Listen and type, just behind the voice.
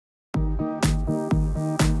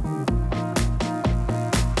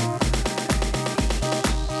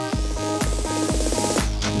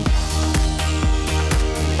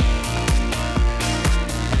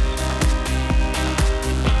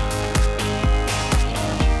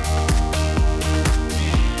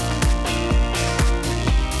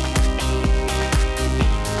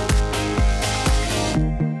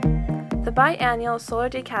biannual Solar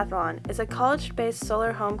Decathlon is a college-based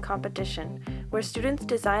solar home competition where students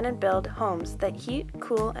design and build homes that heat,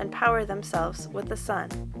 cool, and power themselves with the sun.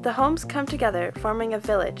 The homes come together forming a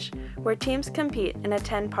village where teams compete in a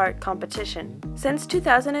 10-part competition. Since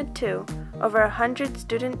 2002, over 100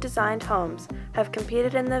 student-designed homes have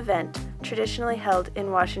competed in the event traditionally held in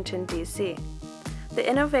Washington, D.C. The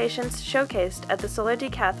innovations showcased at the Solar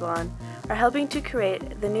Decathlon are helping to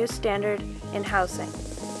create the new standard in housing,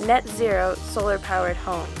 net zero solar-powered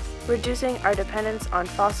homes, reducing our dependence on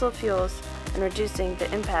fossil fuels and reducing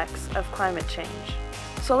the impacts of climate change.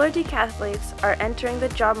 Solar decathletes are entering the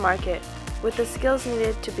job market with the skills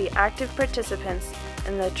needed to be active participants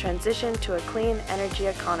in the transition to a clean energy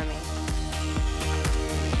economy.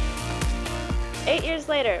 8 years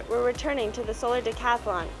later, we're returning to the Solar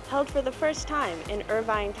Decathlon, held for the first time in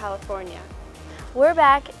Irvine, California. We're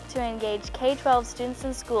back to engage K-12 students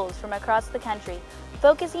and schools from across the country,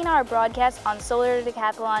 focusing our broadcast on Solar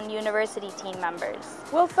Decathlon University team members.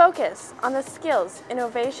 We'll focus on the skills,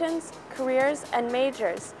 innovations, careers, and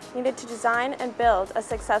majors needed to design and build a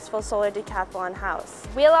successful Solar Decathlon house.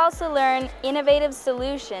 We'll also learn innovative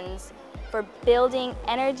solutions for building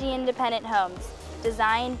energy-independent homes,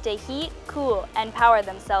 designed to heat, cool, and power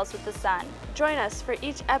themselves with the sun. Join us for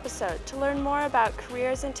each episode to learn more about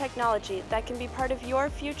careers and technology that can be part of your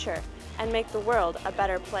future and make the world a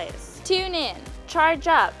better place. Tune in, charge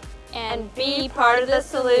up, and be part of the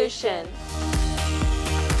solution.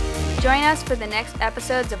 Join us for the next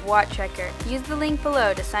episodes of Watt Trekker. Use the link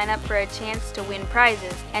below to sign up for a chance to win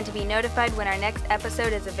prizes and to be notified when our next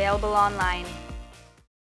episode is available online.